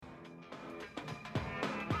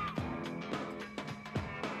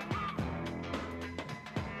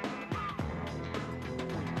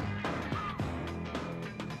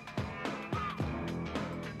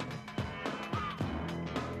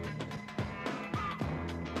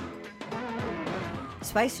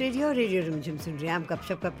Spice radio Rimjhim सुन रहे हैं आप।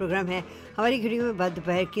 गपशप का प्रोग्राम है। हमारी घड़ियों में बाद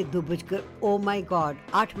दोपहर के 2 ओ माई गॉड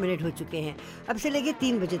 8 मिनट हो चुके हैं। अब से लेके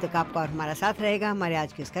 3 बजे तक आपका और हमारा साथ रहेगा हमारे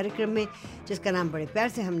आज के इस कार्यक्रम में, जिसका नाम बड़े प्यार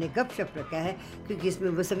से हमने गपशप रखा है, क्योंकि इसमें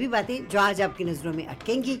वो सभी बातें जो आज आपकी नजरों में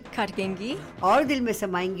अटकेंगी, खटकेंगी और दिल में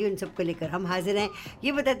समाएंगी, उन सबको लेकर हम हाजिर हैं,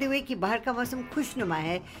 ये बताते हुए कि बाहर का मौसम खुशनुमा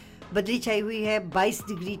है, बदली छाई हुई है, 22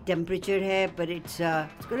 डिग्री टेम्परेचर है, पर it's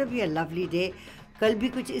gonna be a lovely day. कल भी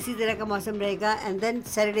कुछ इसी तरह का मौसम रहेगा, and then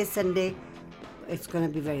Saturday Sunday it's gonna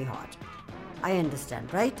be very hot. I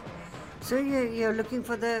understand, right? So you're looking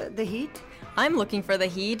for the heat? I'm looking for the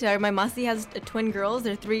heat. My Masi has twin girls.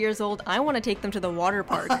 They're 3 years old. I want to take them to the water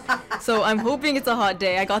park. So I'm hoping it's a hot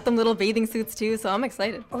day. I got them little bathing suits too, so I'm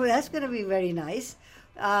excited. Oh, that's going to be very nice.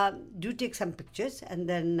 Do take some pictures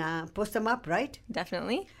and then post them up, right?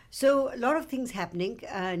 Definitely. So a lot of things happening,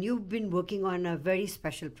 and you've been working on a very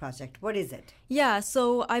special project. What is it? Yeah, so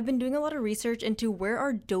I've been doing a lot of research into where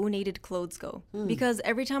our donated clothes go. Because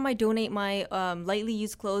every time I donate my lightly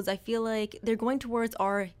used clothes, I feel like they're going towards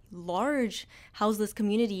our large houseless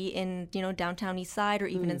community in, downtown East Side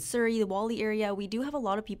or even in Surrey, the Wally area. We do have a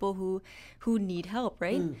lot of people who need help,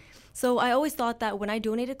 right? So I always thought that when I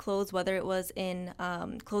donated clothes, whether it was in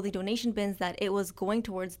clothing donation bins, that it was going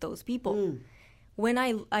towards those people. When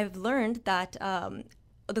I've learned that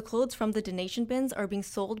the clothes from the donation bins are being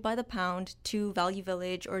sold by the pound to Value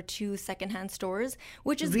Village or to secondhand stores,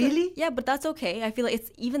 which is really good. Yeah, but that's okay. I feel like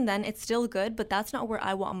it's still good, but that's not where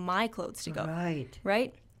I want my clothes to go.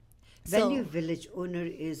 Right. Value Village owner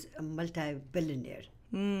is a multi-billionaire.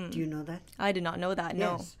 Do you know that? I did not know that,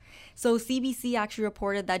 no. Yes. So CBC actually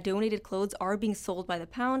reported that donated clothes are being sold by the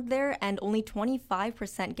pound there, and only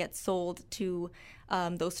 25% get sold to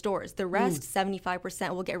those stores. The rest,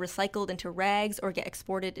 75%, will get recycled into rags or get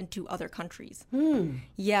exported into other countries.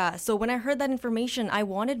 Yeah, so when I heard that information, I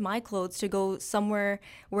wanted my clothes to go somewhere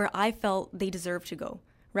where I felt they deserve to go,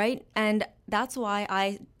 right? And that's why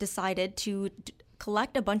I decided to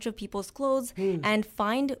collect a bunch of people's clothes and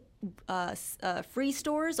find free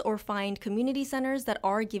stores or find community centers that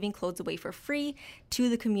are giving clothes away for free to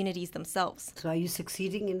the communities themselves. So are you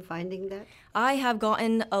succeeding in finding that? I have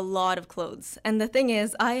gotten a lot of clothes. And the thing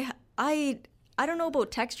is, I don't know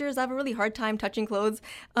about textures. I have a really hard time touching clothes.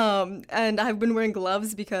 And I've been wearing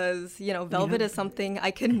gloves because, velvet is something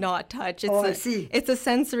I cannot touch. It's a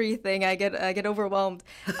sensory thing. I get overwhelmed.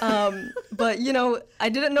 But, I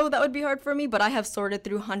didn't know that would be hard for me, but I have sorted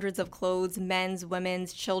through hundreds of clothes, men's,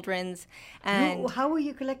 women's, children's. And how are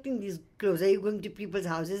you collecting these clothes? Are you going to people's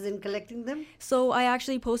houses and collecting them? So I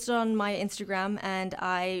actually posted on my Instagram, and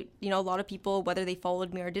a lot of people, whether they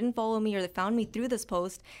followed me or didn't follow me or they found me through this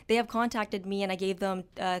post, they have contacted me, and I gave them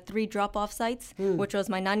 3 drop-off sites, which was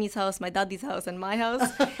my nani's house, my dadi's house, and my house.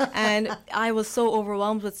 And I was so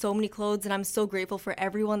overwhelmed with so many clothes, and I'm so grateful for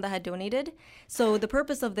everyone that had donated. So the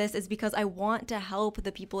purpose of this is because I want to help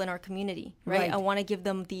the people in our community, right? I want to give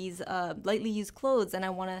them these lightly used clothes, and I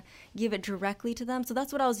want to give it directly to them. So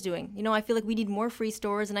that's what I was doing. I feel like we need more free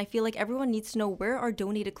stores, and I feel like everyone needs to know where our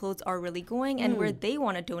donated clothes are really going and where they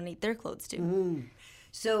want to donate their clothes to.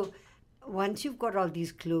 So once you've got all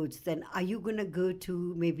these clothes, then are you going to go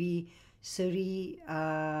to maybe Surrey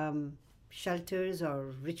shelters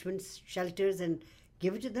or Richmond shelters and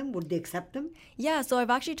give it to them? Would they accept them? Yeah, so I've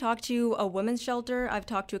actually talked to a women's shelter. I've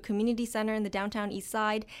talked to a community center in the downtown east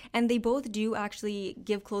side, and they both do actually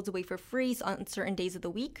give clothes away for free on certain days of the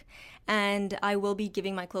week. And I will be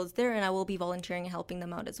giving my clothes there, and I will be volunteering and helping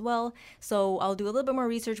them out as well. So I'll do a little bit more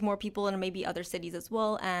research, more people in maybe other cities as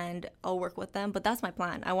well, and I'll work with them. But that's my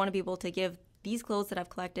plan. I want to be able to give these clothes that I've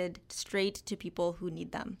collected straight to people who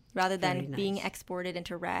need them, rather than being exported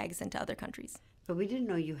into rags into other countries. But we didn't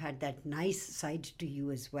know you had that nice side to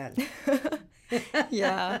you as well.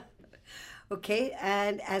 Yeah. Okay,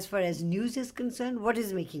 and as far as news is concerned, what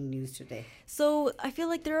is making news today? So I feel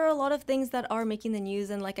like there are a lot of things that are making the news,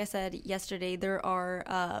 and like I said yesterday, there are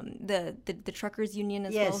the truckers union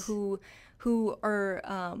as well, who are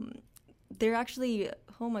they're actually,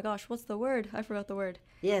 oh my gosh, what's the word? I forgot the word.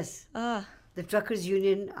 Yes. The truckers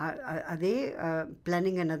union, are they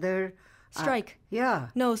planning another strike? Yeah.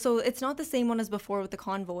 No, so it's not the same one as before with the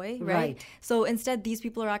convoy, right? So instead, these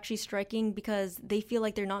people are actually striking because they feel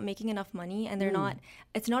like they're not making enough money, and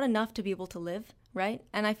it's not enough to be able to live, right?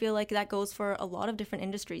 And I feel like that goes for a lot of different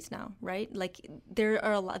industries now, right? Like there's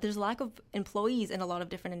a lack of employees in a lot of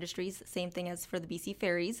different industries. Same thing as for the BC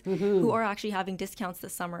ferries, who are actually having discounts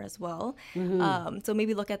this summer as well. So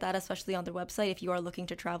maybe look at that, especially on their website, if you are looking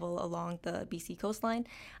to travel along the BC coastline.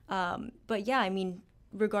 But yeah, I mean,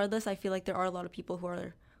 regardless, I feel like there are a lot of people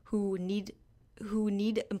who need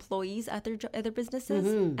employees at their businesses,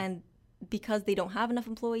 and because they don't have enough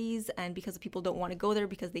employees and because people don't want to go there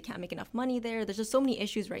because they can't make enough money there. There's just so many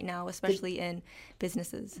issues right now, especially in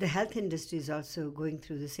businesses. The health industry is also going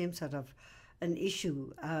through the same sort of an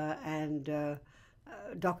issue, and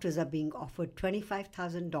doctors are being offered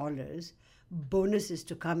 $25,000 bonuses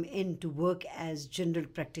to come in to work as general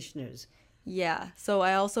practitioners. Yeah, so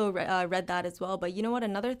I also read that as well. But you know what?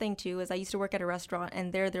 Another thing too is I used to work at a restaurant,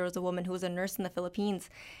 and there was a woman who was a nurse in the Philippines,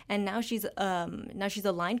 and now she's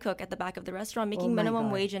a line cook at the back of the restaurant making minimum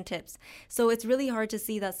wage and tips. So it's really hard to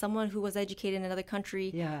see that someone who was educated in another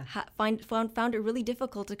country found it really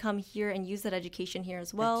difficult to come here and use that education here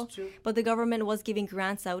as well. That's true. But the government was giving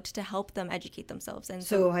grants out to help them educate themselves, and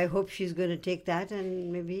So I hope she's going to take that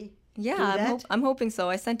and maybe do that. I'm hoping so.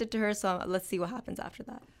 I sent it to her, so let's see what happens after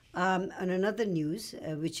that. On another news,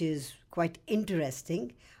 which is quite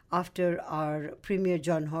interesting, after our Premier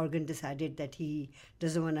John Horgan decided that he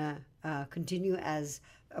doesn't want to continue as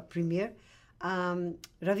a Premier,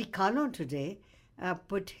 Ravi Kano today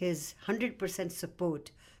put his 100%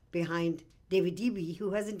 support behind David Eby,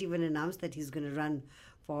 who hasn't even announced that he's going to run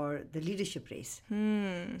for the leadership race.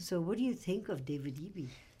 So what do you think of David Eby?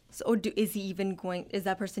 So is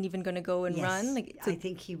that person even going to go and run? I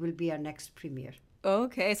think he will be our next Premier.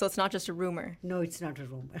 Okay, so it's not just a rumor. No, it's not a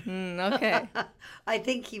rumor. Okay. I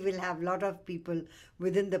think he will have a lot of people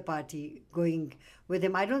within the party going with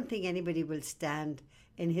him. I don't think anybody will stand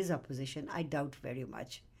in his opposition. I doubt very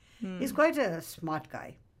much. He's quite a smart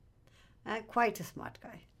guy. Quite a smart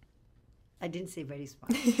guy. I didn't say very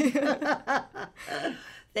smart.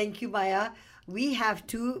 Thank you, Maya. We have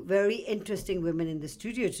two very interesting women in the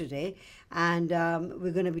studio today, and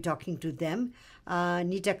we're going to be talking to them.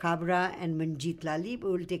 Nita Kabra and Manjit Lally. We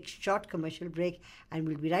will take a short commercial break and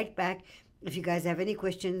we'll be right back. If you guys have any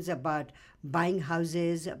questions about buying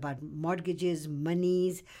houses, about mortgages,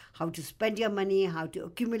 monies, how to spend your money, how to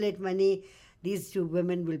accumulate money, these two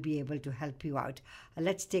women will be able to help you out.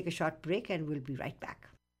 Let's take a short break and we'll be right back.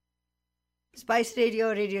 Spice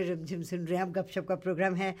radio Rimjhim सुन रहे हैं आप. गपशप का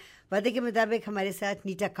programme है. वादे के मुताबिक हमारे साथ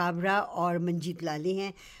नीता काबरा और मंजीत लाली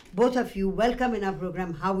हैं. Both of you, welcome in our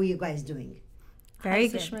program. How are you guys doing? Very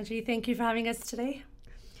good. Sushma ji, thank you for having us today.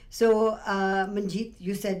 So, Manjit,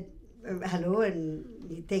 you said hello and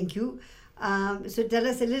thank you. So tell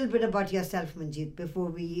us a little bit about yourself, Manjit, before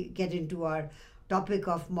we get into our topic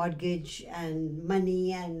of mortgage and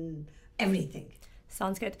money and everything.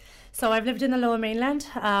 Sounds good. So I've lived in the Lower Mainland.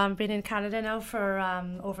 Been in Canada now for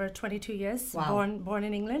over 22 years. Wow. Born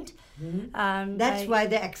in England. That's why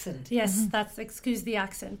the accent. Yes, excuse the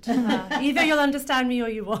accent. Either you'll understand me or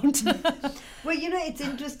you won't. Well, you know, it's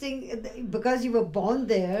interesting because you were born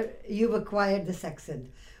there, you've acquired this accent.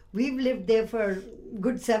 We've lived there for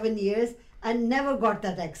good 7 years and never got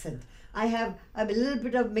that accent. I have a little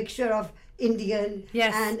bit of mixture of Indian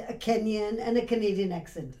and a Kenyan and a Canadian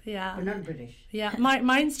accent. Yeah. But not British. Yeah.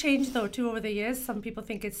 Mine's changed though too over the years. Some people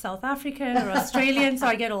think it's South African or Australian, so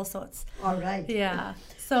I get all sorts. All right. Yeah.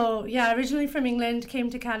 So yeah, originally from England, came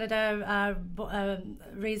to Canada,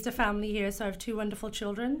 raised a family here. So I have two wonderful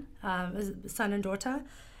children, a son and daughter.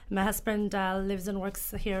 My husband lives and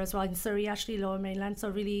works here as well in Surrey, actually, Lower Mainland. So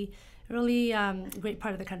really great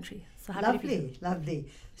part of the country. So happy to be here. Lovely.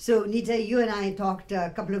 So, Nita, you and I talked a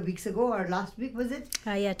couple of weeks ago, or last week, was it?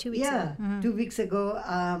 2 weeks ago. Yeah, 2 weeks ago.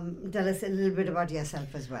 Tell us a little bit about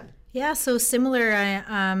yourself as well. Yeah, so similar,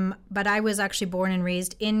 but I was actually born and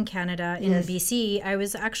raised in Canada, in BC. I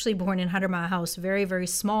was actually born in 100 Mile House, very, very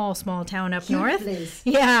small town up north. Place.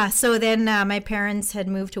 Yeah, so then my parents had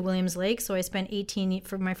moved to Williams Lake, so I spent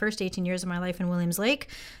for my first 18 years of my life in Williams Lake.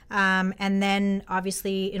 And then,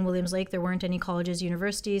 obviously, in Williams Lake, there weren't any colleges,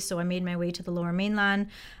 universities, so I made my way to the Lower Mainland.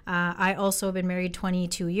 I also have been married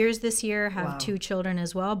 22 years this year, have two children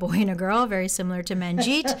as well, boy and a girl, very similar to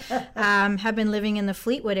Manjit. Have been living in the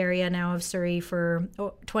Fleetwood area now of Surrey for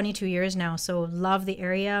 22 years now, so love the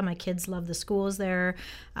area. My kids love the schools there.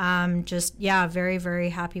 Very, very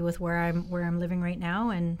happy with where I'm living right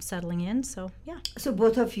now and settling in. So yeah. So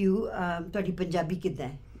both of you, ਤੁਹਾਡੀ ਪੰਜਾਬੀ ਕਿੱਦਾਂ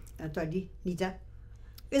ਹੈ? ਤੁਹਾਡੀ Nita?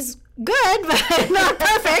 Is good, but not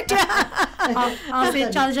perfect. I'll say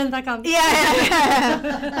chal janta kam.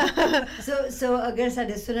 Yeah. So ਅਗਰ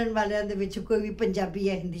ਸਾਡੇ ਸੁਣਨ ਵਾਲਿਆਂ ਦੇ ਵਿੱਚ ਕੋਈ ਵੀ ਪੰਜਾਬੀ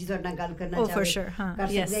ਜਾਂ ਹਿੰਦੀ ਚ ਤੁਹਾਡੇ ਨਾਲ ਗੱਲ ਕਰਨਾ ਚਾਹੇ for sure, ਕਰ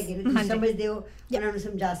ਸਕਦੇ ਹੈਗੇ ਨੇ, ਤੁਸੀਂ ਸਮਝਦੇ ਹੋ, ਉਹਨਾਂ ਨੂੰ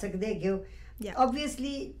ਸਮਝਾ ਸਕਦੇ ਹੈਗੇ ਹੋ.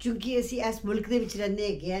 Obviously, ਕਿਉਂਕਿ ਅਸੀਂ ਇਸ ਮੁਲਕ ਦੇ ਵਿੱਚ ਰਹਿੰਦੇ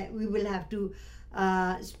ਹੈਗੇ ਆ, we will have to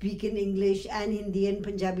speak in English and Hindi and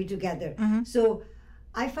Punjabi together. So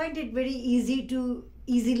I find it very easy to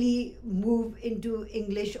easily move into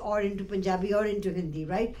English or into Punjabi or into Hindi,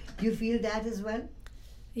 right? Do you feel that as well?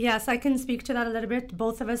 Yes, I can speak to that a little bit.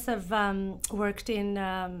 Both of us have worked in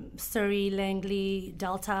Surrey, Langley,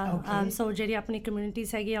 Delta. Okay. So ਜਿਹੜੀ ਆਪਣੀ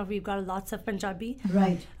communities ਹੈਗੀ ਆ, we've got lots of Punjabi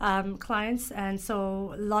clients, and so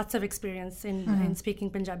lots of experience in speaking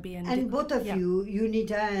Punjabi. And both of you,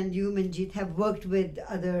 Nita and you, Manjit, have worked with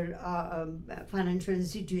other financial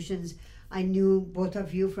institutions. I knew both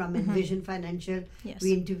of you from Envision Financial. Yes.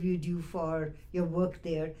 We interviewed you for your work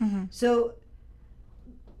there. So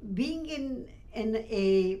being in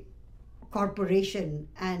a corporation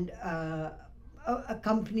and a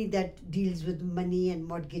company that deals with money and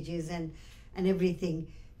mortgages and everything,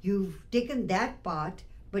 you've taken that part,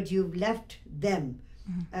 but you've left them.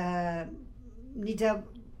 Nita,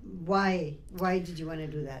 why did you want to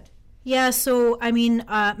do that? Yeah, so I mean,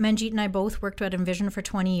 Manjit and I both worked at Envision for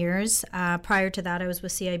 20 years. Prior to that, I was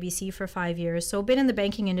with CIBC for 5 years. So been in the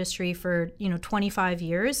banking industry for 25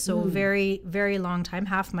 years. So very, very long time,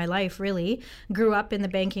 half my life really. Grew up in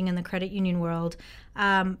the banking and the credit union world.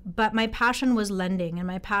 But my passion was lending, and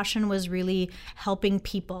my passion was really helping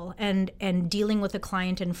people and dealing with a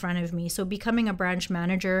client in front of me. So becoming a branch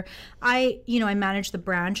manager, I managed the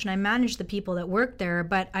branch and I managed the people that worked there,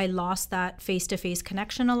 but I lost that face-to-face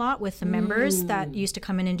connection a lot with the members that used to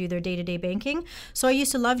come in and do their day-to-day banking. So I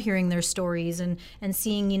used to love hearing their stories and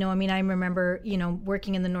seeing, I remember,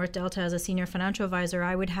 working in the North Delta as a senior financial advisor.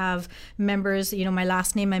 I would have members, my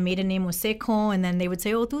last name, my maiden name was Sekho, and then they would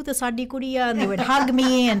say, "Oh, tu ta saadi kuriya," and they would hug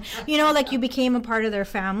me, and like you became a part of their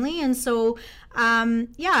family. And so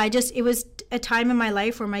it was a time in my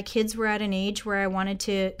life where my kids were at an age where I wanted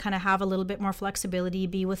to kind of have a little bit more flexibility,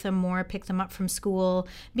 be with them more, pick them up from school,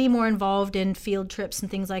 be more involved in field trips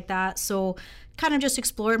and things like that. So kind of just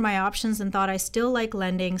explored my options and thought, I still like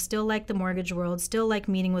lending, still like the mortgage world, still like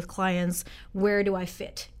meeting with clients. Where do I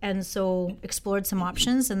fit? And so explored some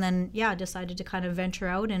options, and then decided to kind of venture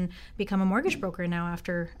out and become a mortgage broker now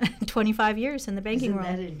after 25 years in the banking world.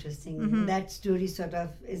 Isn't that interesting? That story sort of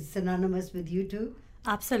is synonymous with you too?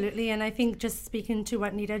 Absolutely. And I think, just speaking to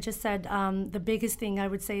what Nita just said, the biggest thing I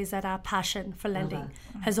would say is that our passion for lending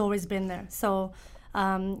has always been there. So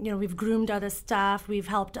we've groomed other staff, we've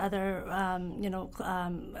helped other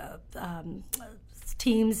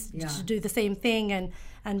teams to do the same thing,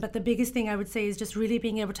 but the biggest thing I would say is just really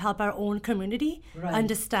being able to help our own community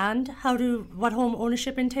understand what home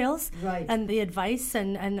ownership entails, and the advice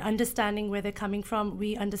and understanding where they're coming from.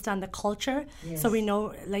 We understand the culture, so we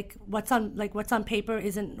know what's on paper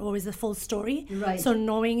isn't always the full story. So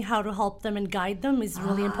knowing how to help them and guide them is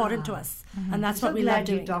really important to us, and that's what we love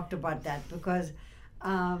doing. You talked about that, because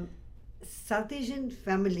South Asian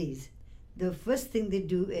families, the first thing they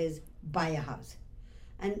do is buy a house,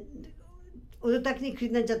 and उधर तक नहीं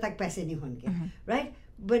खरीदना जब तक पैसे नहीं होंगे, right?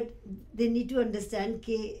 But they need to understand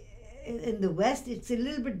that in the West it's a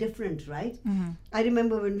little bit different, right? I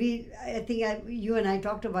remember when you and I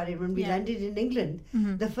talked about it when we landed in England.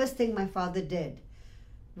 The first thing my father did,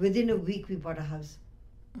 within a week we bought a house.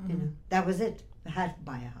 That was it. We had to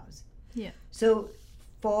buy a house. So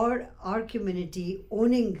for our community,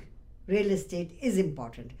 owning real estate is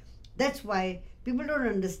important. That's why people don't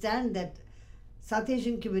understand that South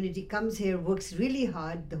Asian community comes here, works really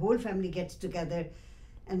hard, the whole family gets together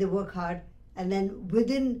and they work hard, and then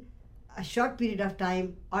within a short period of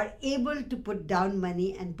time are able to put down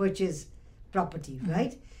money and purchase property,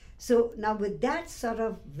 right? So now with that sort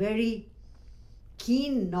of very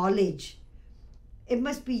keen knowledge, it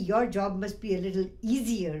must be, your job must be a little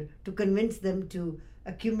easier to convince them to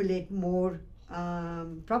accumulate more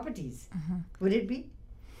properties. Would it be?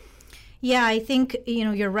 Yeah, I think,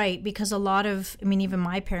 you're right, because a lot of, even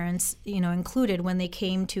my parents, included, when they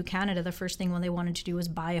came to Canada, the first thing when they wanted to do was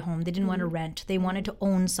buy a home. They didn't want to rent. They wanted to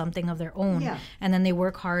own something of their own. And then they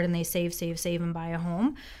work hard and they save and buy a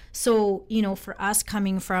home. So, for us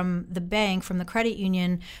coming from the bank, from the credit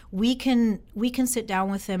union, we can sit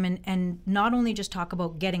down with them and not only just talk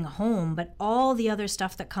about getting a home, but all the other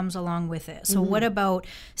stuff that comes along with it. So what about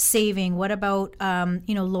saving? What about,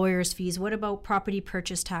 lawyers' fees? What about property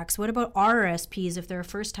purchase tax? What about RRSPs if they're a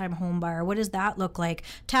first-time home buyer? What does that look like?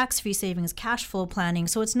 Tax-free savings, cash flow planning.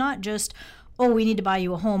 So it's not just, oh, we need to buy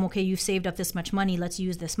you a home. Okay, you've saved up this much money. Let's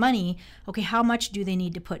use this money. Okay, how much do they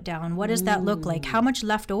need to put down? What does that look like? How much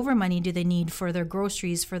leftover money do they need for their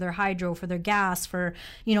groceries, for their hydro, for their gas, for,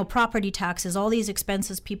 property taxes, all these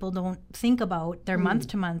expenses people don't think about. They're month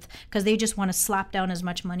to month because they just want to slap down as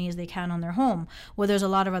much money as they can on their home. Well, there's a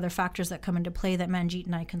lot of other factors that come into play that Manjit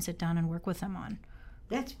and I can sit down and work with them on.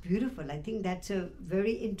 That's beautiful. I think that's a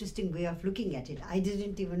very interesting way of looking at it. I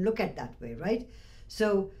didn't even look at that way, right?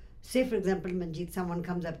 So, say for example, Manjit, someone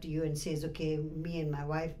comes up to you and says, okay, me and my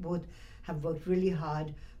wife both have worked really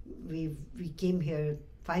hard. We came here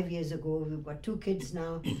 5 years ago, we've got 2 kids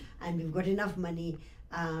now, and we've got enough money.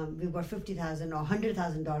 We've got $50,000 or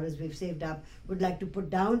 $100,000 we've saved up, would like to put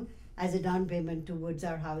down as a down payment towards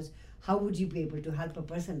our house. How would you be able to help a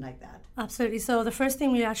person like that? Absolutely. So the first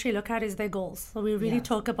thing we actually look at is their goals. So we really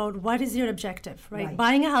talk about what is your objective, right? Right.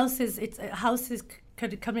 Buying a house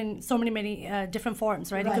could come in so many different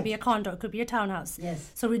forms, right? It could be a condo, it could be a townhouse.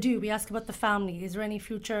 Yes. So we ask about the family. Is there any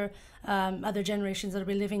future other generations that will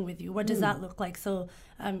be living with you? What does that look like? So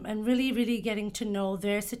and really getting to know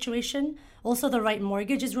their situation. Also, the right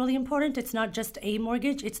mortgage is really important. It's not just a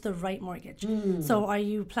mortgage; it's the right mortgage. So, are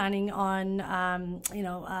you planning on,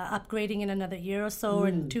 upgrading in another year or so, or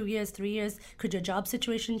in 2 years, 3 years? Could your job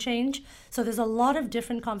situation change? So, there's a lot of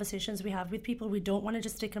different conversations we have with people. We don't want to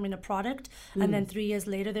just stick them in a product, and then 3 years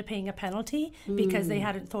later they're paying a penalty because they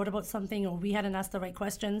hadn't thought about something, or we hadn't asked the right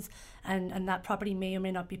questions, and that property may or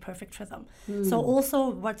may not be perfect for them. So, also,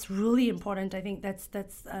 what's really important, I think that's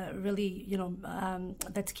really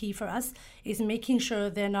that's key for us, is making sure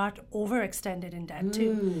they're not overextended in debt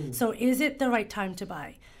too. So is it the right time to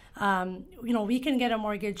buy? We can get a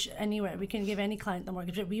mortgage anywhere. We can give any client the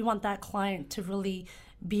mortgage. But we want that client to really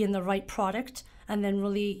be in the right product and then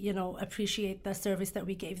really, appreciate the service that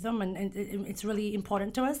we gave them. And it's really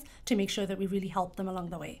important to us to make sure that we really help them along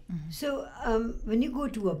the way. So when you go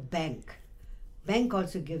to a bank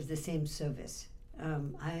also gives the same service.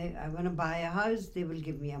 I want to buy a house, they will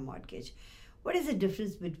give me a mortgage. What is the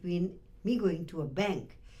difference between me going to a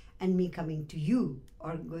bank and me coming to you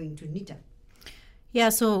or going to Nita? Yeah,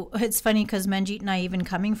 so it's funny because Manjit and I, even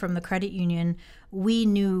coming from the credit union, we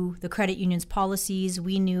knew the credit union's policies.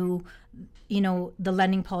 We knew, the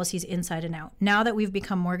lending policies inside and out. Now that we've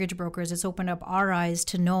become mortgage brokers, it's opened up our eyes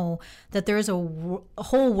to know that there's a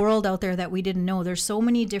whole world out there that we didn't know. There's so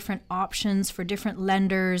many different options for different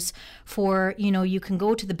lenders for, you can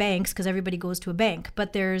go to the banks because everybody goes to a bank,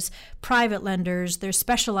 but there's private lenders, there's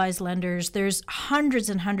specialized lenders, there's hundreds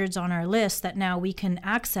and hundreds on our list that now we can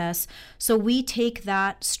access. So we take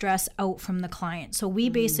that stress out from the client. So we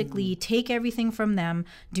basically take everything from them,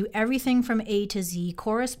 do everything from A to Z,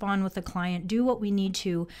 correspond with the client, do what we need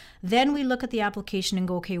to. Then we look at the application and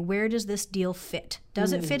go, okay, where does this deal fit?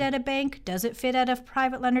 Does it fit at a bank? Does it fit at a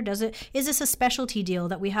private lender? Is this a specialty deal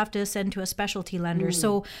that we have to send to a specialty lender?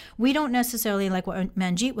 So we don't necessarily, like what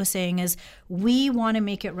Manjit was saying, is we want to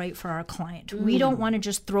make it right for our client. We don't want to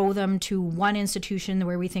just throw them to one institution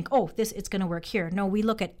where we think, it's going to work here. No, we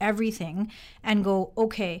look at everything and go,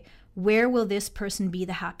 okay, where will this person be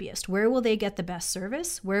the happiest? Where will they get the best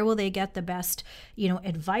service? Where will they get the best,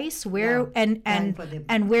 advice? Where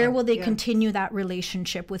and where will they continue that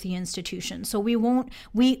relationship with the institution? So we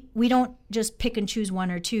don't just pick and choose one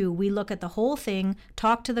or two. We look at the whole thing,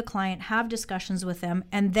 talk to the client, have discussions with them,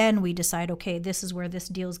 and then we decide, okay, this is where this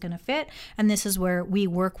deal is going to fit, and this is where we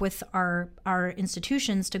work with our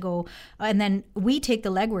institutions to go, and then we take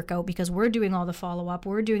the legwork out because we're doing all the follow-up,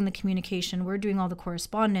 we're doing the communication, we're doing all the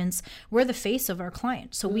correspondence. We're the face of our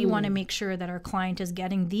client. So we want to make sure that our client is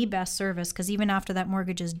getting the best service, because even after that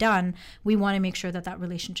mortgage is done, we want to make sure that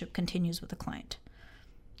relationship continues with the client.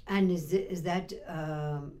 And is that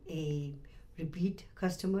a repeat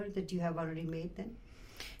customer that you have already made then?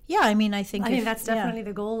 Yeah, I think that's definitely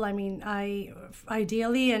the goal. I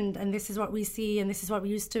ideally, and this is what we see, and this is what we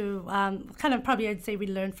used to I'd say we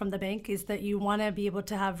learned from the bank, is that you want to be able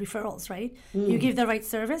to have referrals, right? You give the right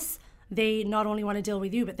service, they not only want to deal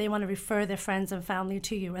with you, but they want to refer their friends and family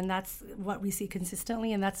to you. And that's what we see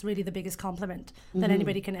consistently. And that's really the biggest compliment that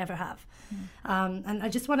anybody can ever have. And I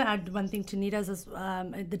just want to add one thing to Nita's,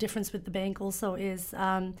 the difference with the bank also is,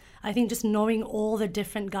 I think just knowing all the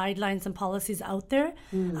different guidelines and policies out there,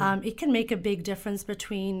 it can make a big difference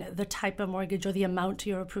between the type of mortgage or the amount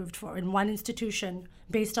you're approved for. In one institution,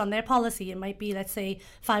 based on their policy, it might be, let's say,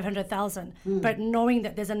 $500,000. But knowing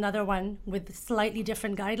that there's another one with slightly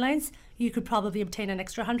different guidelines, you could probably obtain an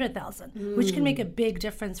extra $100,000, which can make a big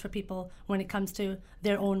difference for people when it comes to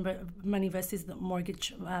their own money versus the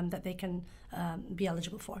mortgage that they can be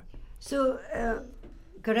eligible for. So,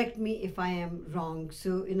 correct me if I am wrong.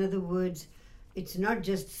 So, in other words, it's not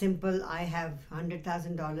just simple, I have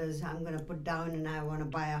 $100,000, I'm going to put down and I want to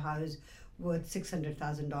buy a house worth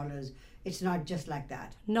 $600,000. It's not just like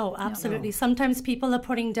that. No, absolutely. No. Sometimes people are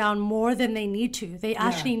putting down more than they need to. They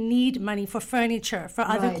actually need money for furniture, for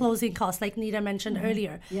other closing costs, like Nita mentioned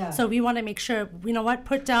earlier. Yeah. So we want to make sure,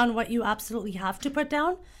 put down what you absolutely have to put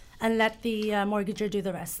down and let the mortgager do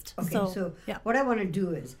the rest. Okay, so what I want to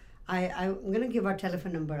do is, I'm going to give our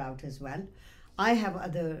telephone number out as well. I have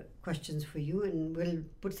other questions for you, and we'll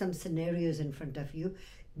put some scenarios in front of you.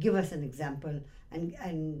 Give us an example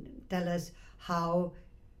and tell us how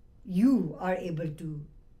you are able to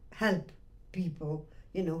help people,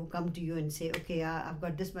 who come to you and say, okay, I've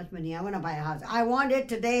got this much money, I want to buy a house, I want it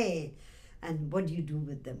today. And what do you do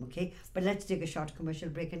with them, okay? But let's take a short commercial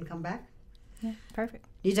break and come back. Yeah, perfect.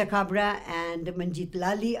 Nita Kabra and Manjit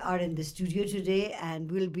Lally are in the studio today,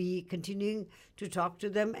 and we'll be continuing to talk to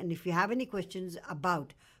them. And if you have any questions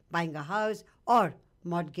about buying a house or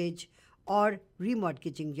mortgage or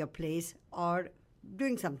remortgaging your place or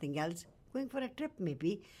doing something else, going for a trip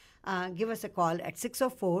maybe, give us a call at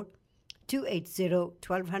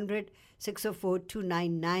 604-280-1200,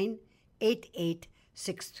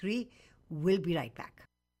 604-299-8863. We'll be right back.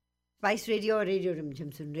 Spice radio और radio Rimjhim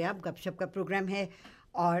सुन रहे हैं आप. गपशप का programme है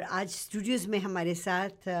और आज स्टूडियोज़ में हमारे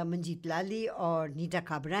साथ मंजीत लाली और नीता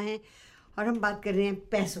काबरा हैं और हम बात कर रहे हैं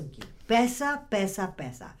पैसों की. पैसा पैसा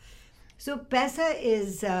पैसा. So पैसा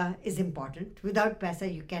is important. Without पैसा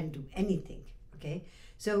you can't do anything. Okay.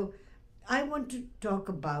 So I want to talk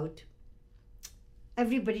about,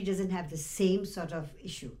 everybody doesn't have the same sort of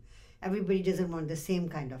issue. Everybody doesn't want the same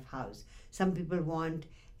kind of house. Some people want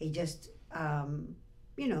a just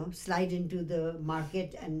slide into the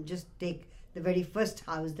market and just take the very first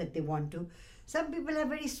house that they want to. Some people have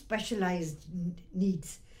very specialized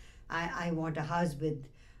needs. I want a house with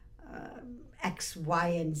X, Y,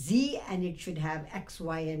 and Z, and it should have X,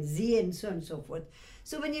 Y, and Z, and so on and so forth.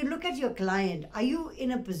 So when you look at your client, are you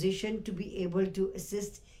in a position to be able to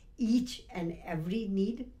assist each and every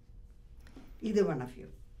need? Either one of you.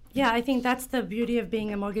 Yeah, I think that's the beauty of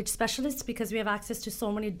being a mortgage specialist, because we have access to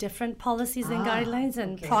so many different policies and guidelines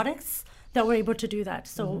and products that we're able to do that.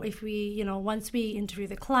 So if we, once we interview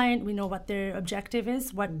the client, we know what their objective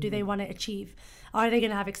is, what do they want to achieve. Are they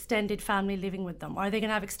going to have extended family living with them? Are they going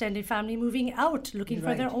to have extended family moving out, looking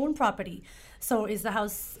for their own property? So is the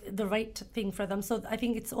house the right thing for them? So I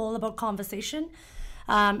think it's all about conversation.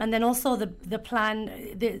 And then also the plan,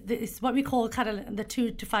 it's what we call kind of the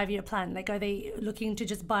 2 to 5 year plan. Like, are they looking to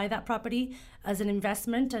just buy that property as an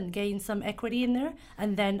investment and gain some equity in there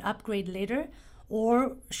and then upgrade later?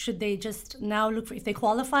 Or should they just now look for, if they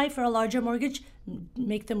qualify for a larger mortgage,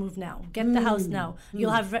 make the move now, get the house now.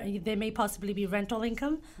 You'll have, there may possibly be rental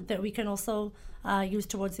income that we can also use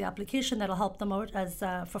towards the application that'll help them out as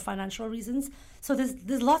for financial reasons. So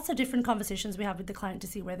there's lots of different conversations we have with the client to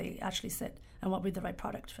see where they actually sit and what would be the right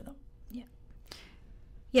product for them.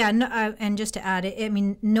 Yeah, no, and just to add, I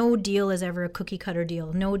mean, no deal is ever a cookie cutter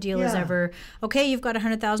deal. No deal is ever, okay, you've got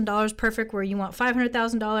 $100,000, perfect, where you want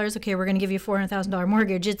 $500,000, okay, we're going to give you a $400,000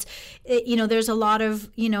 mortgage. There's a lot of,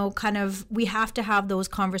 we have to have those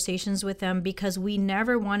conversations with them, because we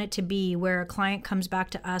never want it to be where a client comes back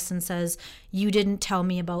to us and says, you didn't tell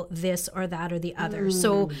me about this or that or the other.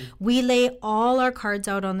 So we lay all our cards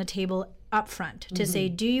out on the table up front to say,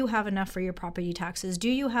 do you have enough for your property taxes? Do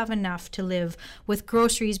you have enough to live with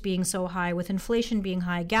groceries being so high, with inflation being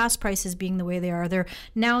high, gas prices being the way they are?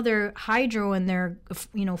 Now their hydro and their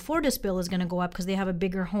Fortis bill is going to go up because they have a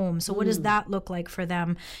bigger home. So what does that look like for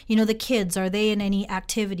them? The kids, are they in any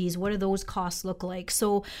activities? What do those costs look like?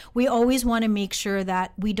 So we always want to make sure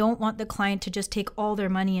that we don't want the client to just take all their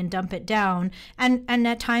money and dump it down. And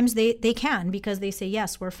at times they can, because they say,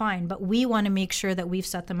 yes, we're fine. But we want to make sure that we've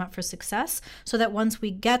set them up for success, so that once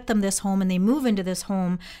we get them this home and they move into this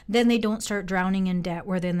home, then they don't start drowning in debt,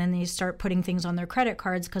 where then they start putting things on their credit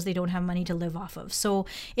cards because they don't have money to live off of. So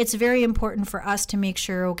it's very important for us to make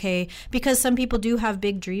sure, okay, because some people do have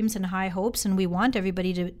big dreams and high hopes, and we want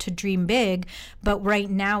everybody to dream big, but right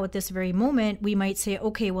now at this very moment, we might say,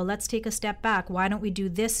 okay, well, let's take a step back. Why don't we do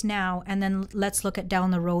this now, and then let's look at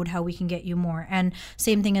down the road how we can get you more. And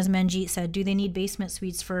same thing as Manjit said, do they need basement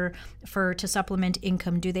suites to supplement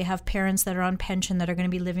income? Do they have parents that are on pension that are going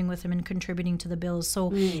to be living with them and contributing to the bills?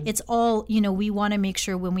 So it's all, we want to make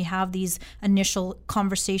sure when we have these initial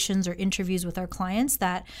conversations or interviews with our clients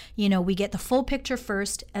that, we get the full picture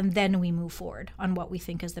first, and then we move forward on what we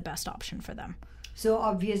think is the best option for them. So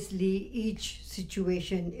obviously each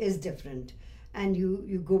situation is different, and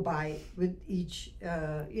you go by with each,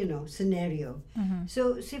 scenario.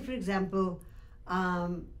 So say, for example,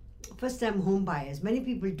 first-time home buyers, many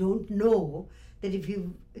people don't know that if you've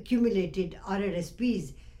accumulated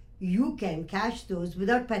RRSPs, you can cash those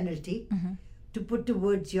without penalty to put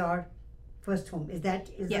towards your first home. Is that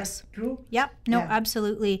true? Yep. No,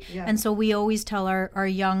 absolutely. Yeah. And so we always tell our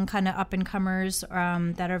young kind of up-and-comers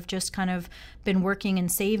that have just kind of been working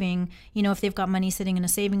and saving, if they've got money sitting in a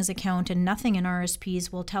savings account and nothing in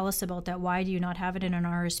RSPs, we'll tell us about that. Why do you not have it in an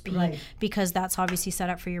RSP? Right. Because that's obviously set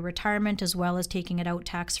up for your retirement, as well as taking it out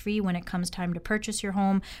tax-free when it comes time to purchase your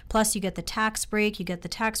home. Plus you get the tax break, you get the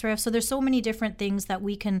tax ref. So there's so many different things that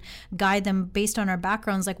we can guide them based on our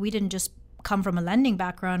backgrounds. Like, we didn't just come from a lending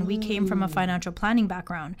background. We came from a financial planning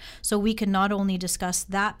background. So we can not only discuss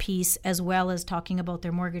that piece as well as talking about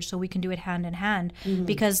their mortgage. So we can do it hand in hand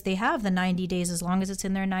because they have the 90 days as long as it's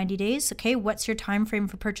in their 90 days. Okay, what's your time frame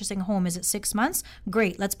for purchasing a home? Is it 6 months?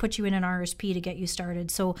 Great, let's put you in an RSP to get you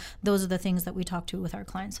started. So those are the things that we talk to with our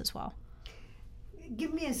clients as well.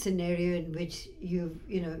 Give me a scenario in which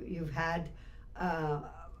you've had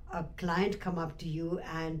a client come up to you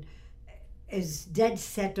and is dead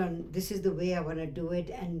set on this is the way I want to do it,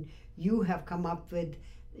 and you have come up with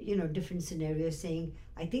different scenarios saying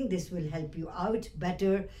I think this will help you out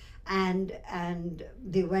better, and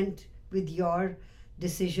they went with your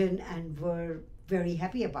decision and were very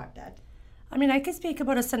happy about that. I mean, I can speak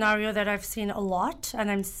about a scenario that I've seen a lot,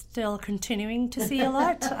 and I'm still continuing to see a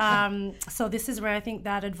lot. So this is where I think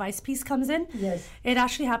that advice piece comes in. Yes. It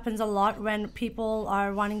actually happens a lot when people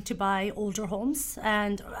are wanting to buy older homes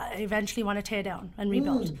and eventually want to tear down and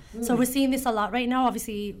rebuild. So we're seeing this a lot right now.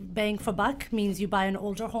 Obviously, bang for buck means you buy an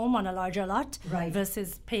older home on a larger lot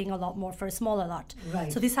versus paying a lot more for a smaller lot.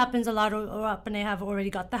 Right. So this happens a lot when they have already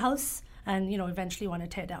got the house and eventually want to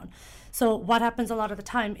tear down. So what happens a lot of the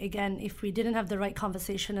time, again, if we didn't have the right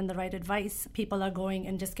conversation and the right advice, people are going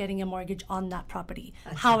and just getting a mortgage on that property.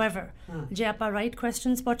 However, जे आप right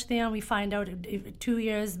questions पूछते हैं, we find out 2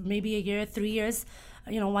 years, maybe a year, 3 years,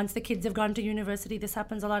 once the kids have gone to university, this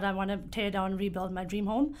happens a lot. I want to tear down, rebuild my dream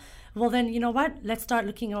home. Well, then, you know what? Let's start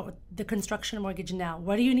looking at the construction mortgage now.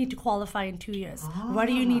 What do you need to qualify in 2 years? What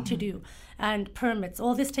do you need to do? And permits.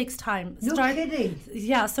 All this takes time. No kidding.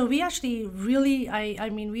 Yeah, so we actually really, I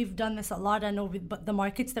mean, we've done this a lot. I know with the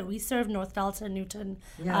markets that we serve, North Delta, Newton,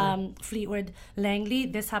 Fleetwood, Langley,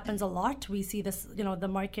 this happens a lot. We see this, the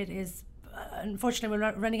market is unfortunately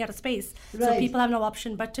we're running out of space, so people have no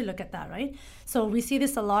option but to look at that, right? So we see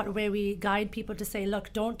this a lot where we guide people to say,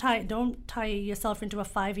 look, don't tie yourself into a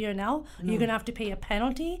 5-year now. You're gonna have to pay a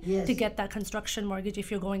penalty to get that construction mortgage if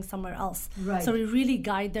you're going somewhere else. So we really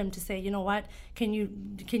guide them to say, you know what, can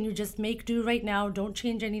you just make do right now, don't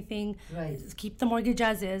change anything, keep the mortgage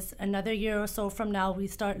as is. Another year or so from now we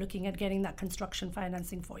start looking at getting that construction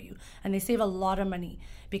financing for you, and they save a lot of money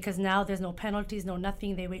because now there's no penalties, no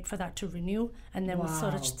nothing. They wait for that to renew, and then we'll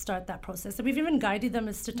sort of start that process. So we've even guided them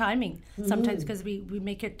as to timing sometimes because we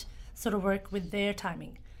make it sort of work with their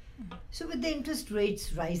timing. So with the interest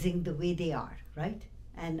rates rising the way they are, right?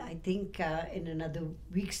 And I think in another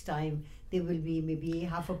week's time, they will be maybe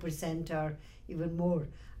 0.5% or even more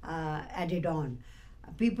added on.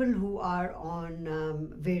 People who are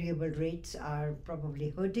on variable rates are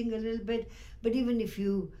probably hurting a little bit, but even if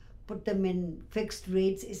you put them in fixed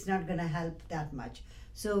rates, it's not going to help that much.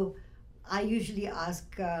 So I usually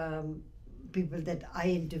ask people that I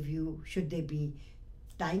interview, should they be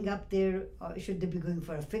tying up there, or should they be going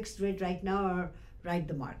for a fixed rate right now or ride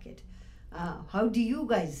the market? How do you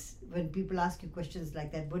guys, when people ask you questions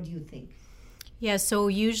like that, what do you think? Yeah, so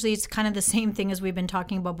usually it's kind of the same thing as we've been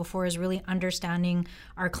talking about before, is really understanding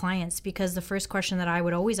our clients, because the first question that I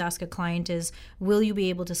would always ask a client is, will you be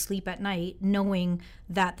able to sleep at night knowing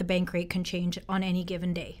that the bank rate can change on any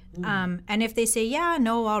given day? And if they say, yeah,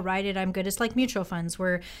 no, I'll ride it, I'm good. It's like mutual funds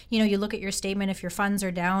where, you look at your statement, if your funds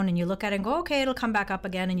are down and you look at it and go, okay, it'll come back up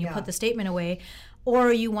again, and you put the statement away. Or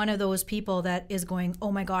are you one of those people that is going,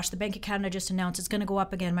 oh my gosh, the Bank of Canada just announced it's going to go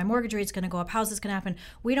up again. My mortgage rate's going to go up. How's this going to happen?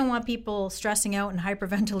 We don't want people stressing out and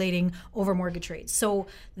hyperventilating over mortgage rates. So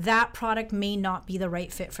that product may not be the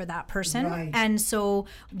right fit for that person. Right. And so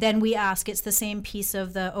then we ask, it's the same piece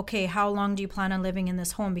of the, okay, how long do you plan on living in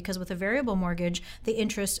this home? Because with a variable mortgage,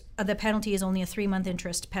 the penalty is only a 3-month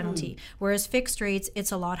interest penalty. Whereas fixed rates,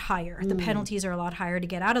 it's a lot higher. The penalties are a lot higher to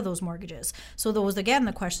get out of those mortgages. So those, again,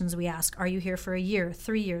 the questions we ask, are you here for a year,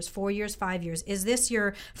 3 years, 4 years, 5 years? Is this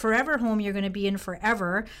your forever home you're going to be in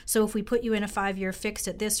forever? So if we put you in a 5-year fixed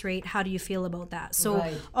at this rate, how do you feel about that? So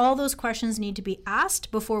all those questions need to be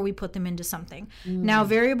asked before we put them into something. Now,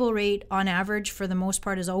 variable rate on average for the most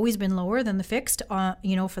part has always been lower than the fixed, for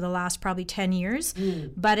the last probably 10 years.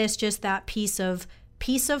 But it's just that peace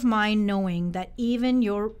of mind knowing that even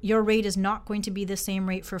your rate is not going to be the same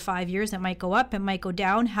rate for 5 years. It might go up, it might go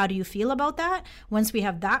down. How do you feel about that? Once we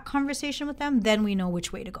have that conversation with them, then we know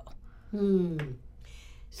which way to go.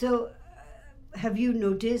 So have you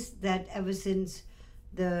noticed that ever since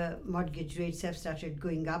the mortgage rates have started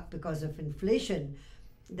going up because of inflation,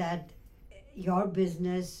 that your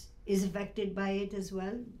business is affected by it as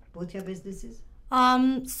well, both your businesses?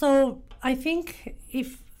 So I think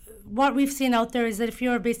what we've seen out there is that if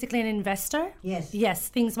you're basically an investor, yes,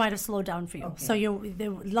 things might have slowed down for you. Okay. So a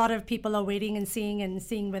lot of people are waiting and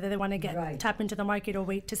seeing whether they want to tap into the market or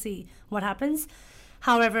wait to see what happens.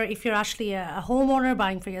 However, if you're actually a homeowner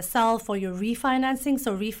buying for yourself or you're refinancing,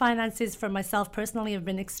 so refinances for myself personally have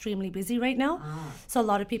been extremely busy right now. So a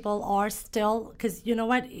lot of people are still, because you know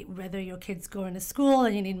what, whether your kids going to school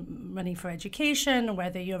and you need money for education,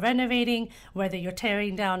 whether you're renovating, whether you're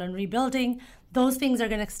tearing down and rebuilding, those things are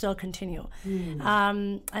going to still continue.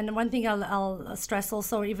 And one thing I'll stress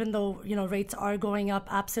also, even though rates are going up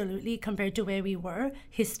absolutely compared to where we were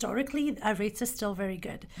historically, our rates are still very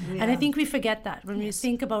good. And I think we forget that when we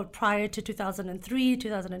think about prior to 2003,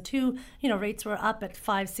 2002, rates were up at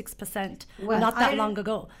 5-6%, not that long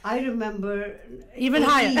ago. I remember even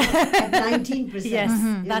higher at 19%. Yes,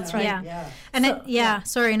 that's right. And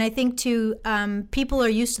and I think too, people are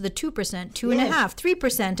used to the 2%, 2.5%,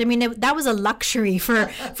 3%. I mean, that was a luxury for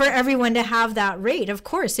everyone to have that rate. Of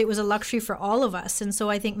course, it was a luxury for all of us. And so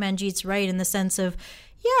I think Manjit's right in the sense of,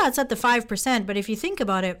 it's at the 5%, but if you think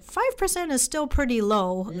about it, 5% is still pretty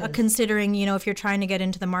low, considering, if you're trying to get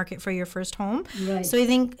into the market for your first home. Right. So I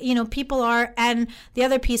think, people are, and the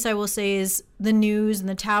other piece I will say is the news and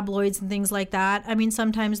the tabloids and things like that. I mean,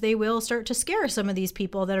 sometimes they will start to scare some of these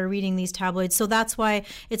people that are reading these tabloids. So that's why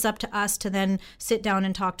it's up to us to then sit down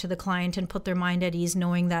and talk to the client and put their mind at ease,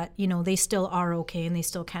 knowing that, they still are okay and they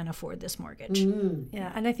still can afford this mortgage.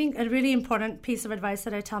 Yeah, and I think a really important piece of advice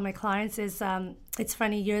that I tell my clients is, it's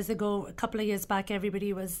funny, years ago, a couple of years back,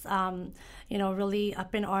 everybody was, really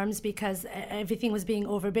up in arms because everything was being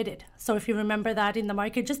overbidded. So if you remember that in the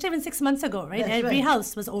market, just even 6 months ago, right? Every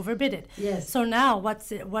house was overbidded. Yes. So now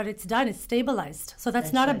what it's done is stabilized. So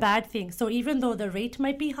that's not a bad thing. So even though the rate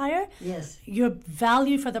might be higher, your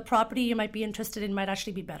value for the property you might be interested in might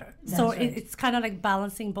actually be better. It's kind of like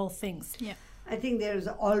balancing both things. Yeah. I think there's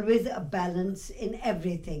always a balance in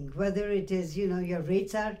everything, whether it is, your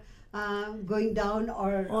rates are going down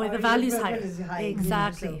or the value is high.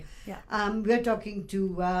 Exactly. We're talking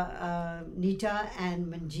to Nita and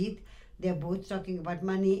Manjit. They're both talking about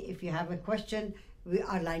money. If you have a question,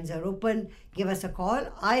 our lines are open. Give us a call.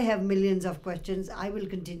 I have millions of questions. I will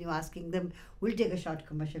continue asking them. We'll take a short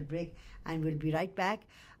commercial break and we'll be right back.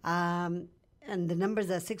 And the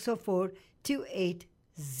numbers are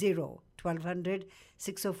 604-280-1200,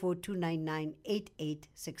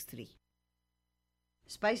 604-299-8863.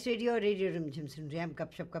 Spice radio Rimjhim सुन रहे हैं हम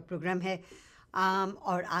cup शप का programme है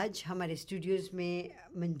और आज हमारे स्टूडियोज़ में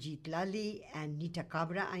मंजीत लाली एंड नीता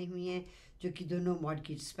काबरा आई हुई हैं जो कि दोनों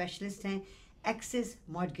मॉर्गेज स्पेशलिस्ट हैं एक्सिस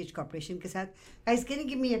मॉर्गेज कॉर्पोरेशन के साथ. Guys, can you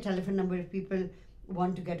give me a telephone number if people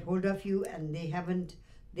want to get hold of you and they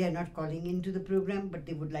are not calling into the program but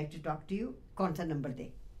they would like to talk to you? कौन सा number they?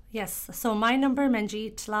 Yes, so my number,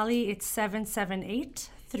 Manjit Lally, it's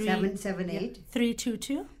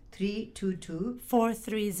 778-322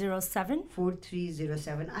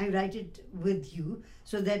 4307. I write it with you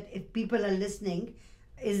so that if people are listening,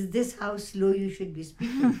 is this how slow you should be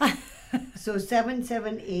speaking? So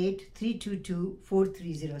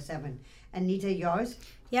 778-322-4307. And Nita, yours?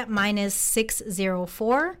 Yeah, mine is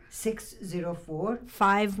 604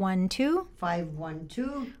 512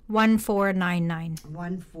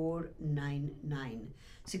 1499.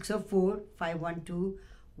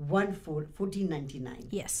 604-512-1499.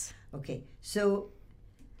 Yes. Okay. So,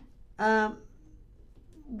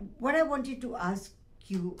 what I wanted to ask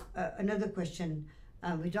you, another question.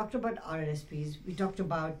 We talked about RRSPs. We talked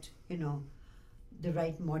about, the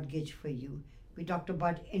right mortgage for you. We talked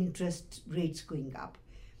about interest rates going up.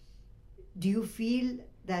 Do you feel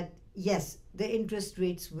that, yes, the interest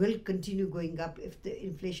rates will continue going up if the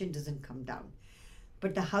inflation doesn't come down,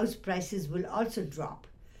 but the house prices will also drop?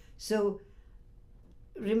 So,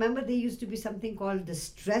 remember there used to be something called the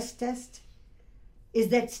stress test. Is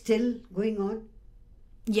that still going on?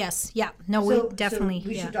 Yes. Yeah. No, we definitely. So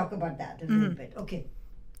we should talk about that a little bit. Okay.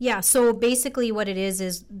 Yeah. So basically what it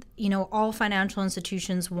is, all financial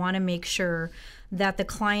institutions want to make sure that the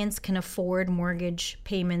clients can afford mortgage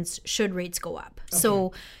payments should rates go up. Okay.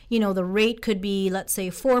 So, the rate could be, let's say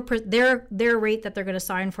 4%, their rate that they're going to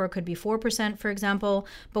sign for could be 4%, for example,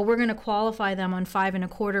 but we're going to qualify them on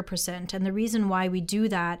 5.25%. And the reason why we do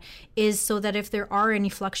that is so that if there are any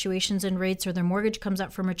fluctuations in rates or their mortgage comes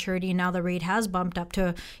up for maturity and now the rate has bumped up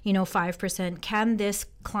to, 5%, can this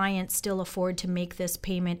client still afford to make this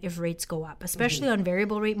payment if rates go up? Especially on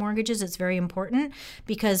variable rate mortgages, it's very important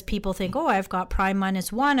because people think, I've got prime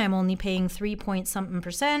 -1, I'm only paying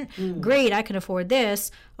 3-point-something%. Great, I can afford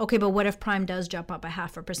this. Okay, but what if prime does jump up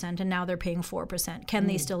 0.5% and now they're paying 4%? Can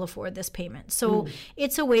they still afford this payment? So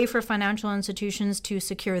it's a way for financial institutions to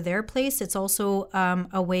secure their place. It's also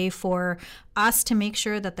a way for us to make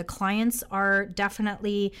sure that the clients are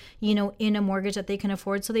definitely, in a mortgage that they can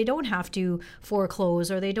afford, so they don't have to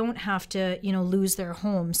foreclose or they don't have to, lose their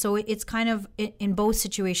home. So it's kind of in both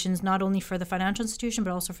situations, not only for the financial institution,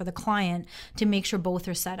 but also for the client, to make sure both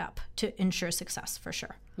are set up to ensure success for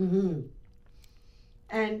sure. Mm-hmm.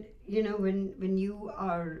 And, when you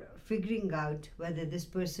are figuring out whether this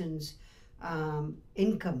person's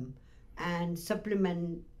income and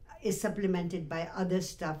is supplemented by other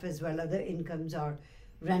stuff as well, other incomes or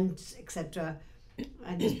rents, etc.,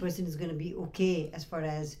 and this person is going to be okay as far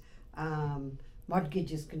as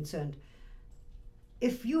mortgage is concerned.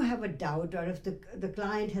 If you have a doubt, or if the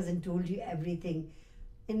client hasn't told you everything,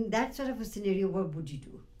 in that sort of a scenario, what would you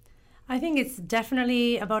do? I think it's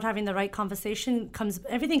definitely about having the right conversation.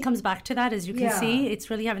 Everything comes back to that, as you can see. It's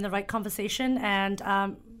really having the right conversation, and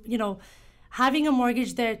having a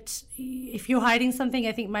mortgage that, if you're hiding something,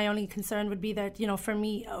 I think my only concern would be that, for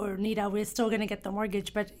me or Nita, we're still going to get the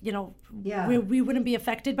mortgage, but, we wouldn't be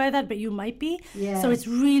affected by that, but you might be. Yes. So it's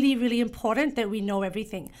really, really important that we know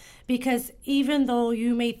everything, because even though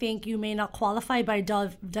you may think you may not qualify by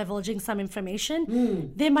divulging some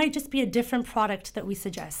information, there might just be a different product that we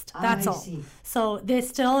suggest. That's all. See. So there's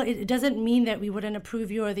still, it doesn't mean that we wouldn't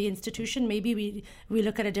approve you or the institution. Maybe we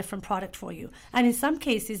look at a different product for you. And in some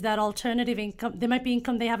cases, that alternative income, there might be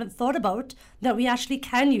income they haven't thought about that we actually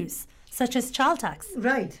can use, such as child tax.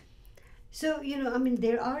 Right. So,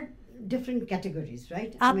 there are different categories,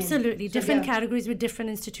 right? Absolutely. Different categories with different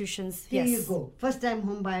institutions. Here you go. First-time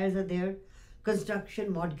home buyers are there.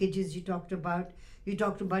 Construction, mortgages you talked about. You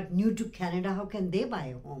talked about new to Canada. How can they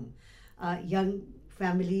buy a home? Young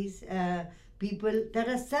families, people that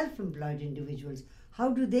are self-employed individuals. How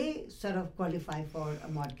do they sort of qualify for a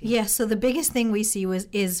mortgage? Yeah, so the biggest thing we see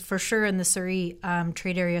is for sure in the Surrey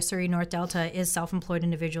trade area, Surrey North Delta, is self-employed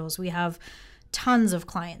individuals. We have tons of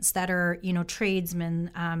clients that are, tradesmen,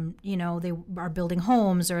 they are building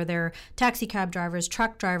homes, or they're taxi cab drivers,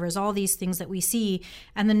 truck drivers, all these things that we see.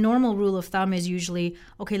 And the normal rule of thumb is usually,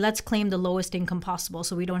 okay, let's claim the lowest income possible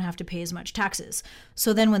so we don't have to pay as much taxes.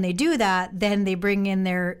 So then when they do that, then they bring in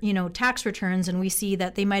their, tax returns, and we see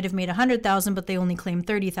that they might have made $100,000, but they only claim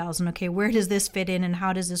 $30,000. Okay, where does this fit in and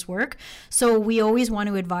how does this work? So we always want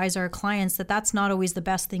to advise our clients that that's not always the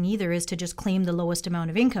best thing either, is to just claim the lowest amount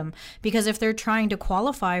of income. Because if they're trying to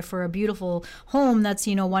qualify for a beautiful home that's,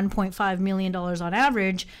 $1.5 million on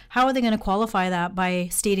average, how are they going to qualify that by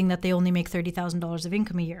stating that they only make $30,000 of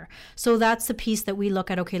income a year? So that's the piece that we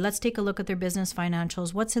look at. Okay, let's take a look at their business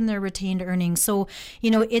financials. What's in their retained earnings? So,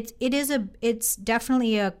 it's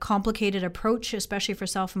definitely a complicated approach, especially for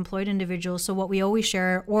self-employed individuals. So what we always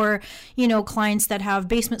share, or, clients that have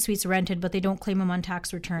basement suites rented, but they don't claim them on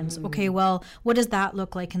tax returns. Okay, well, what does that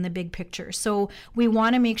look like in the big picture? So we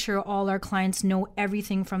want to make sure all our clients know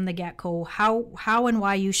everything from the get-go, how and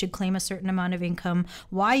why you should claim a certain amount of income,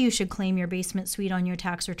 why you should claim your basement suite on your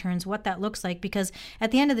tax returns, what that looks like. Because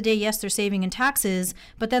at the end of the day, yes, they're saving in taxes,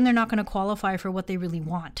 but then they're not going to qualify for what they really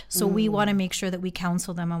want. So we want to make sure that we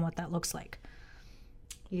counsel them on what that looks like.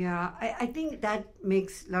 Yeah, I think that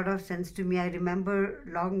makes a lot of sense to me. I remember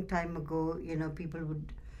a long time ago, people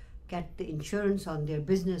would get the insurance on their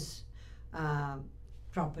business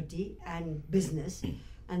property and business,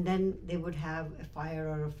 and then they would have a fire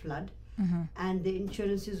or a flood, and the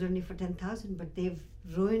insurance is only for $10,000, but they've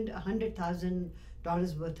ruined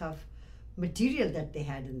 $100,000 worth of material that they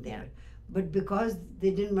had in there. But because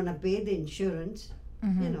they didn't want to pay the insurance,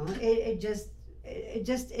 it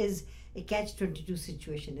just is a catch-22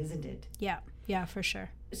 situation, isn't it? Yeah, for sure.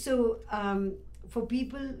 So for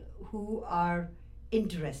people who are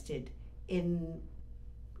interested in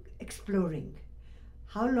exploring,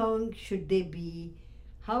 how long should they be,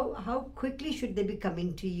 how quickly should they be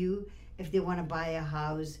coming to you if they want to buy a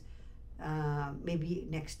house maybe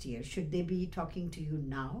next year? Should they be talking to you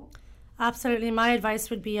now? Absolutely. My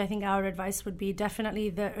advice would be, I think our advice would be,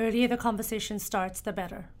 definitely the earlier the conversation starts, the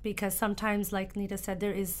better. Because sometimes, like Nita said,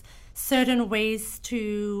 there is certain ways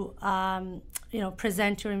to,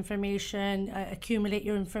 present your information, accumulate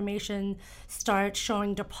your information, start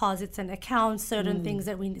showing deposits and accounts, certain things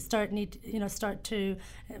that we need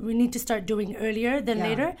to start doing earlier than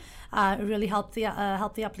later. Really help the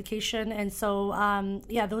application. And so,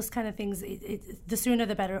 those kind of things, the sooner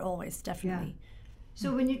the better always, definitely. Yeah.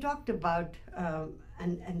 So when you talked about,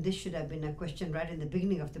 and this should have been a question right in the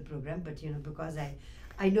beginning of the program, but because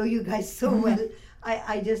I know you guys so well,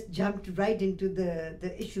 I just jumped right into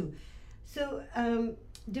the issue. So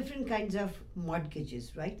different kinds of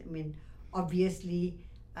mortgages, right? I mean, obviously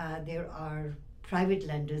there are private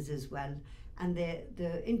lenders as well, and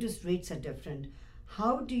the interest rates are different.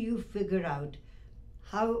 How do you figure out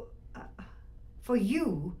for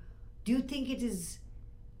you, do you think it's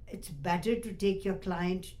better to take your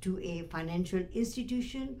client to a financial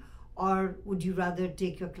institution, or would you rather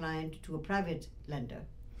take your client to a private lender?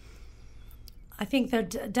 I think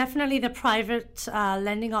that definitely the private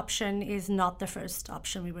lending option is not the first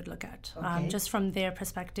option we would look at. Okay. Just from their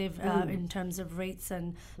perspective, in terms of rates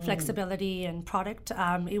and flexibility and product,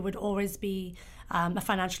 it would always be a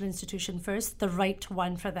financial institution first, the right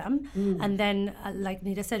one for them. And then, like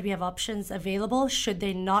Nita said, we have options available. Should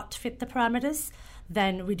they not fit the parameters,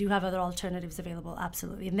 then we do have other alternatives available,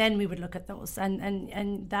 absolutely. And then we would look at those.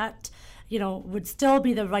 And that, would still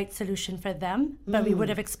be the right solution for them, but we would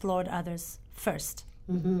have explored others first.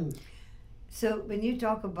 So when you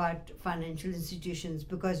talk about financial institutions,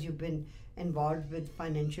 because you've been involved with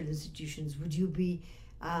financial institutions, would you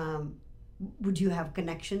have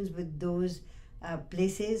connections with those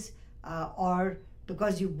places, or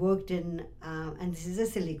because you worked in, and this is a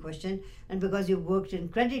silly question, and because you worked in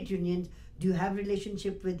credit unions, do you have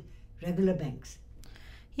relationship with regular banks?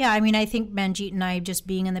 Yeah, I mean, I think Manjit and I, just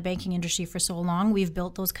being in the banking industry for so long, we've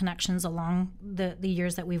built those connections along the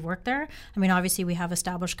years that we've worked there. I mean, obviously, we have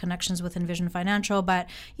established connections with Envision Financial, but,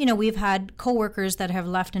 we've had coworkers that have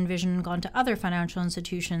left Envision and gone to other financial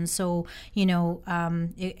institutions. So,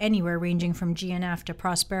 anywhere ranging from GNF to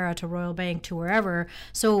Prospera to Royal Bank to wherever.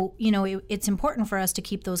 So, it's important for us to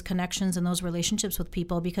keep those connections and those relationships with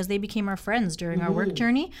people because they became our friends during our work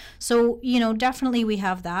journey. So, definitely we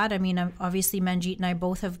have that. I mean, obviously, Manjit and I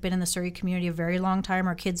both have been in the Surrey community a very long time.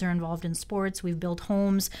 Our kids are involved in sports. We've built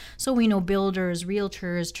homes. So we know builders,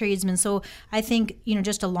 realtors, tradesmen. So I think,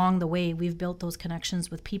 just along the way, we've built those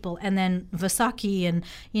connections with people. And then Vasaki and,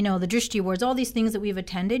 the Drishti Awards, all these things that we've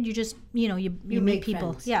attended, you just, you meet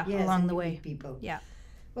people. Friends. Yeah, yes, along the you way. meet people. Yeah.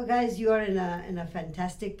 Well, guys, you are in a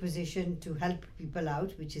fantastic position to help people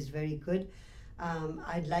out, which is very good.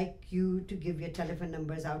 I'd like you to give your telephone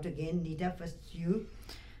numbers out again. Nita, first you.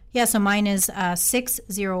 Yeah, so mine is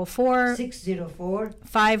 604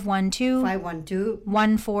 512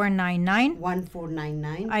 1499.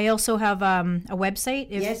 1499. I also have a website.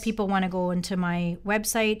 If people want to go into my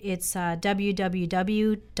website, it's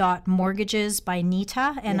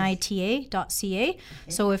www.mortgagesbynita.ca. Okay.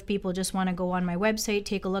 So if people just want to go on my website,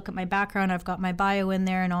 take a look at my background, I've got my bio in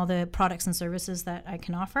there and all the products and services that I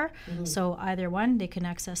can offer. So either one, they can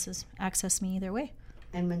access me either way.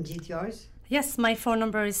 And Manjit, yours? Yes, my phone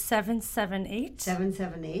number is 778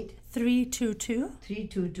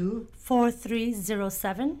 322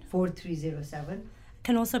 4307.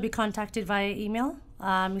 Can also be contacted via email.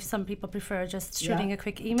 If some people prefer just shooting a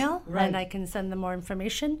quick email, and I can send them more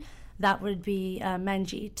information. That would be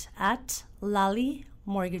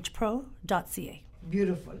manjit@lallymortgagepro.ca.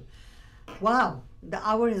 Beautiful. Wow, the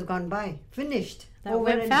hour has gone by. Finished. That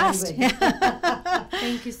went fast.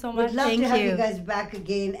 Thank you so much. We'd love to have you guys back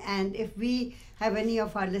again. And if we have any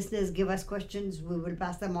of our listeners give us questions, we will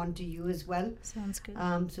pass them on to you as well. Sounds good.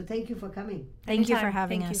 So thank you for coming. Thank you for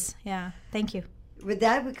having us. Yeah, thank you. With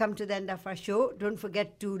that, we come to the end of our show. Don't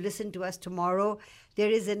forget to listen to us tomorrow.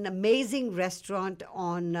 There is an amazing restaurant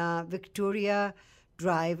on Victoria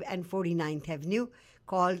Drive and 49th Avenue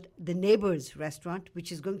called The Neighbors Restaurant,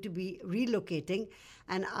 which is going to be relocating.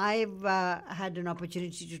 And I've had an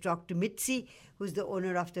opportunity to talk to Mitzi, who's the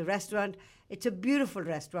owner of the restaurant. It's a beautiful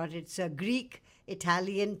restaurant. It's Greek,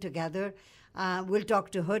 Italian together. We'll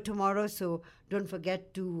talk to her tomorrow, so don't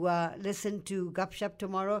forget to listen to Gup Shup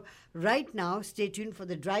tomorrow. Right now, stay tuned for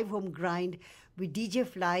the Drive Home Grind with DJ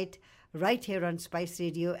Flight right here on Spice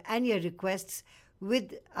Radio and your requests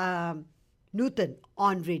with Nutan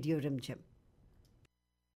on Radio Rimjim.